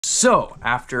So,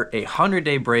 after a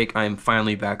 100-day break, I am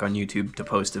finally back on YouTube to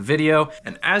post a video,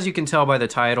 and as you can tell by the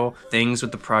title, things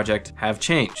with the project have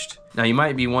changed. Now you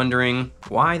might be wondering,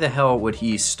 why the hell would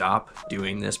he stop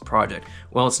doing this project?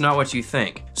 Well, it's not what you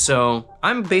think. So,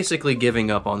 I'm basically giving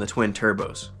up on the twin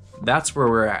turbos. That's where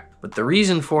we're at. But the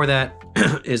reason for that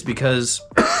is because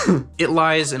it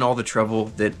lies in all the trouble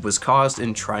that was caused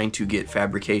in trying to get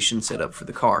fabrication set up for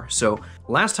the car. So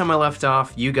last time I left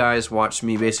off, you guys watched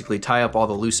me basically tie up all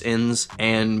the loose ends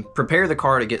and prepare the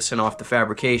car to get sent off to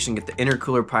fabrication, get the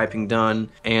intercooler piping done,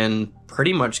 and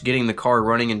pretty much getting the car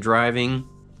running and driving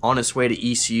on its way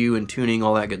to ECU and tuning,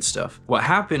 all that good stuff. What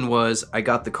happened was I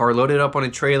got the car loaded up on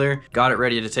a trailer, got it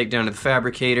ready to take down to the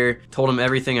fabricator, told him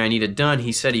everything I needed done.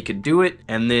 He said he could do it.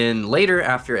 And then later,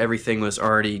 after everything was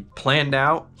already planned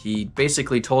out, he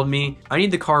basically told me I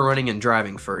need the car running and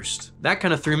driving first. That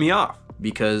kind of threw me off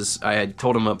because I had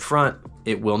told him up front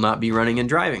it will not be running and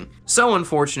driving. So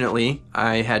unfortunately,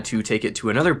 I had to take it to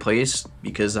another place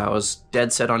because I was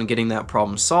dead set on getting that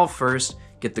problem solved first,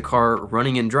 get the car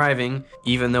running and driving,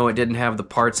 even though it didn't have the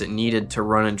parts it needed to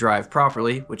run and drive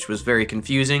properly, which was very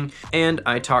confusing. And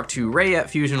I talked to Ray at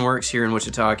Fusion Works here in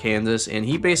Wichita, Kansas, and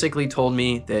he basically told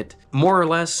me that more or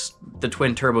less the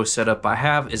twin turbo setup I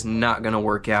have is not gonna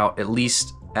work out, at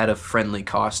least at a friendly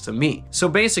cost to me. So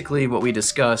basically what we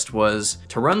discussed was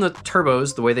to run the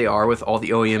turbos the way they are with all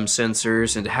the OEM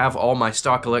sensors and to have all my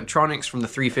stock electronics from the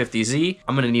 350Z,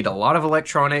 I'm gonna need a lot of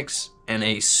electronics and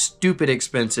a stupid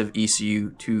expensive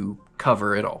ECU to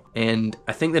cover it all. And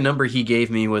I think the number he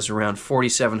gave me was around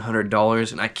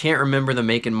 $4,700, and I can't remember the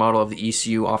make and model of the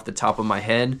ECU off the top of my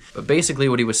head, but basically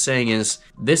what he was saying is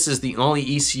this is the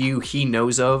only ECU he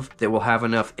knows of that will have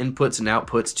enough inputs and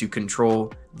outputs to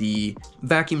control the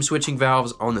vacuum switching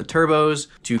valves on the turbos,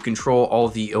 to control all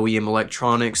the OEM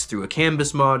electronics through a CAN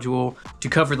bus module, to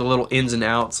cover the little ins and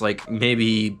outs like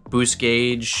maybe boost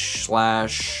gauge /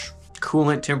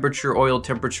 coolant temperature, oil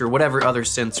temperature, whatever other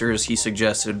sensors he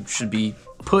suggested should be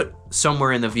put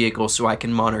somewhere in the vehicle so I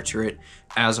can monitor it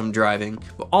as I'm driving.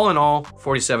 But all in all,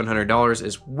 $4,700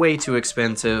 is way too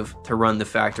expensive to run the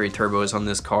factory turbos on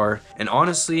this car. And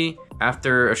honestly,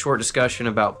 after a short discussion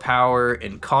about power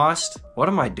and cost, what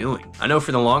am I doing? I know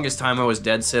for the longest time I was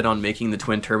dead set on making the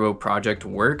twin turbo project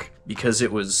work because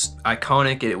it was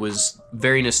iconic, it was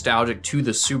very nostalgic to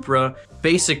the Supra.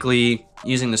 Basically,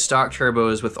 using the stock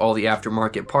turbos with all the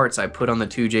aftermarket parts I put on the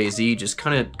 2JZ just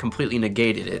kind of completely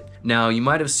negated it. Now, you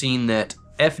might have seen that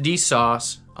FD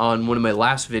Sauce on one of my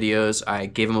last videos, I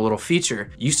gave him a little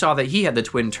feature. You saw that he had the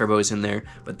twin turbos in there,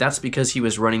 but that's because he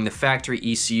was running the factory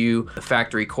ECU, the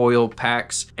factory coil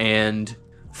packs, and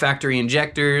factory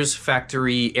injectors,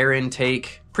 factory air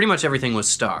intake. Pretty much everything was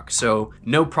stock, so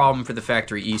no problem for the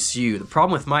factory ECU. The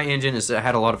problem with my engine is that I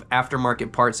had a lot of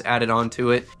aftermarket parts added onto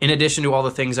it. In addition to all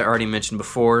the things I already mentioned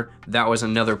before, that was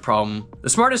another problem. The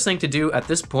smartest thing to do at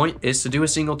this point is to do a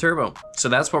single turbo. So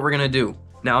that's what we're gonna do.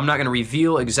 Now, I'm not gonna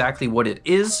reveal exactly what it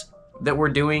is that we're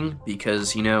doing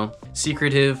because, you know,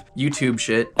 secretive YouTube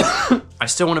shit. I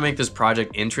still want to make this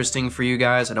project interesting for you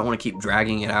guys. I don't want to keep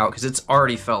dragging it out because it's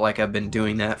already felt like I've been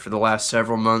doing that for the last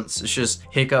several months. It's just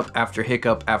hiccup after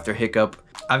hiccup after hiccup.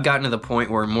 I've gotten to the point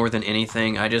where more than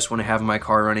anything, I just want to have my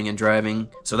car running and driving.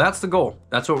 So that's the goal.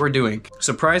 That's what we're doing.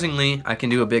 Surprisingly, I can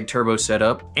do a big turbo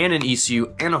setup and an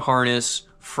ECU and a harness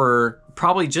for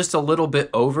probably just a little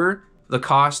bit over the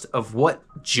cost of what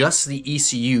just the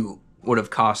ECU would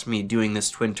have cost me doing this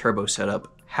twin turbo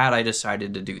setup had I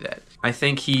decided to do that. I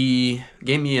think he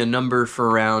gave me a number for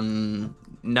around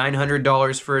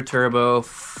 $900 for a turbo,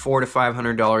 $400 to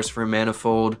 $500 for a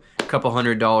manifold, a couple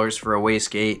 $100 for a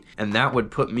wastegate, and that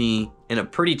would put me in a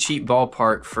pretty cheap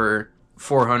ballpark for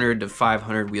 400 to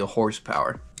 500 wheel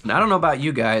horsepower. And I don't know about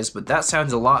you guys, but that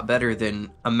sounds a lot better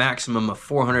than a maximum of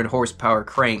 400 horsepower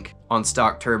crank on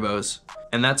stock turbos.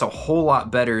 And that's a whole lot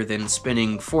better than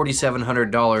spending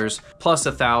 $4,700 plus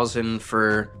 $1,000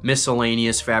 for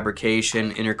miscellaneous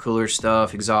fabrication, intercooler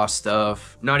stuff, exhaust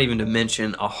stuff, not even to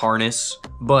mention a harness.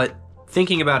 But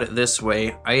thinking about it this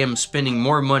way, I am spending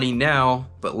more money now,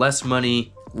 but less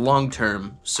money long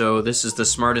term. So this is the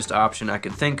smartest option I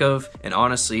could think of. And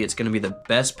honestly, it's gonna be the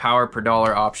best power per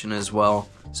dollar option as well.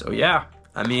 So yeah,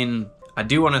 I mean, I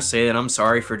do want to say that I'm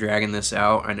sorry for dragging this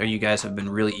out. I know you guys have been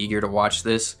really eager to watch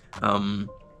this.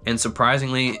 And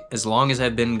surprisingly, as long as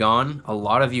I've been gone, a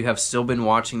lot of you have still been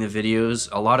watching the videos.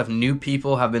 A lot of new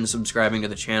people have been subscribing to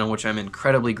the channel, which I'm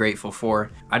incredibly grateful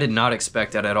for. I did not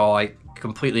expect that at all. I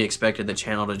completely expected the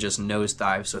channel to just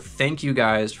nosedive. So thank you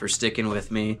guys for sticking with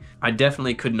me. I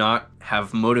definitely could not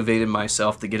have motivated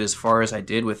myself to get as far as I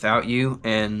did without you.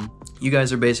 And you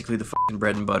guys are basically the fucking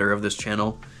bread and butter of this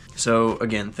channel. So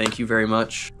again, thank you very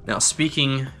much. Now,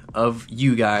 speaking of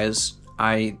you guys,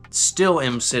 I still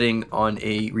am sitting on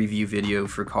a review video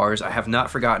for cars. I have not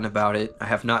forgotten about it. I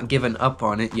have not given up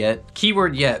on it yet.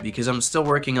 Keyword yet, because I'm still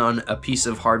working on a piece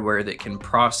of hardware that can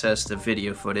process the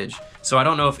video footage. So I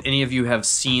don't know if any of you have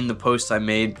seen the post I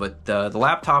made, but the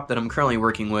laptop that I'm currently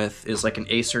working with is like an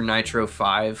Acer Nitro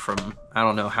 5 from I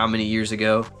don't know how many years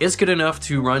ago. It's good enough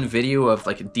to run video of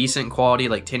like a decent quality,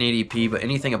 like 1080p, but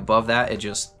anything above that, it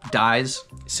just dies.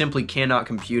 Simply cannot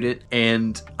compute it.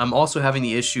 And I'm also having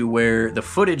the issue where the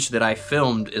footage that I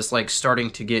filmed is like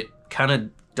starting to get kind of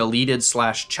deleted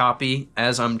 / choppy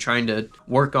as I'm trying to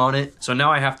work on it. So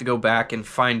now I have to go back and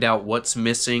find out what's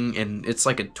missing, and it's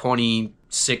like a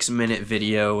 26-minute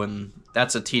video, and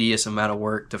that's a tedious amount of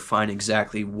work to find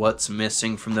exactly what's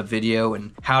missing from the video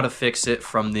and how to fix it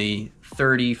from the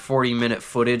 30-40 minute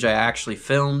footage I actually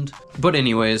filmed. But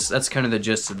anyways, that's kind of the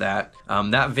gist of that.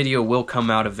 That video will come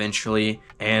out eventually,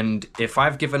 and if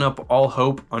I've given up all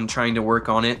hope on trying to work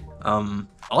on it,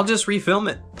 I'll just refilm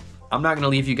it. I'm not gonna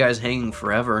leave you guys hanging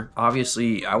forever.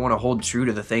 Obviously, I wanna hold true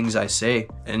to the things I say.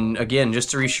 And again,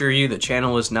 just to reassure you, the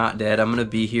channel is not dead. I'm gonna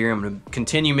be here, I'm gonna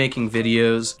continue making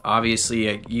videos.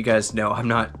 Obviously, you guys know I'm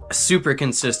not super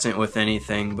consistent with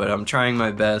anything, but I'm trying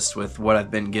my best with what I've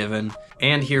been given.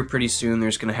 And here pretty soon,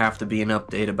 there's gonna have to be an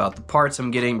update about the parts I'm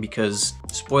getting because,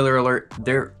 spoiler alert,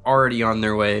 they're already on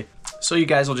their way. So you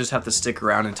guys will just have to stick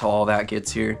around until all that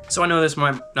gets here. So I know this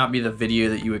might not be the video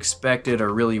that you expected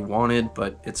or really wanted,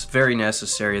 but it's very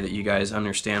necessary that you guys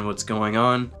understand what's going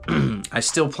on. I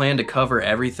still plan to cover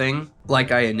everything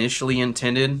like I initially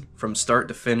intended, from start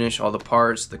to finish, all the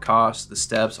parts, the costs, the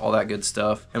steps, all that good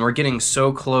stuff. And we're getting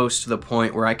so close to the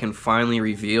point where I can finally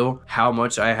reveal how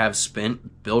much I have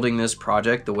spent building this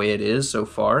project the way it is so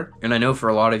far. And I know for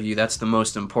a lot of you, that's the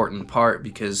most important part,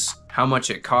 because how much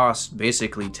it costs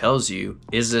basically tells you,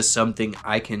 is this something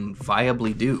I can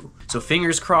viably do? So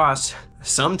fingers crossed,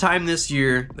 sometime this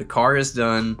year, the car is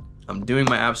done. I'm doing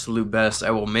my absolute best.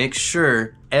 I will make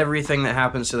sure everything that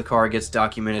happens to the car gets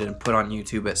documented and put on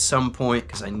YouTube at some point,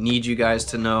 because I need you guys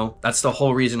to know. That's the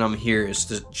whole reason I'm here, is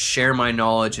to share my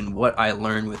knowledge and what I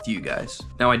learned with you guys.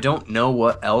 Now, I don't know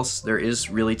what else there is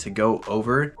really to go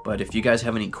over, but if you guys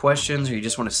have any questions or you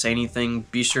just want to say anything,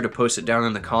 be sure to post it down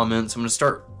in the comments. I'm going to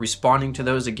start responding to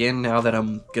those again now that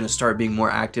I'm going to start being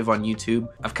more active on YouTube.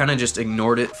 I've kind of just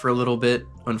ignored it for a little bit,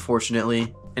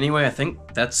 unfortunately. Anyway, I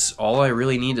think that's all I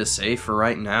really need to say for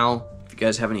right now. If you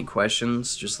guys have any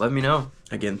questions, just let me know.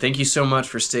 Again, thank you so much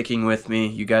for sticking with me.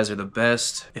 You guys are the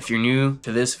best. If you're new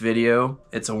to this video,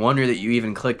 it's a wonder that you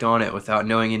even clicked on it without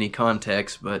knowing any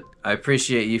context, but I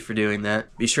appreciate you for doing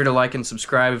that. Be sure to like and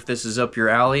subscribe if this is up your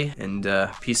alley, and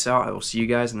peace out. I will see you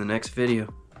guys in the next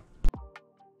video.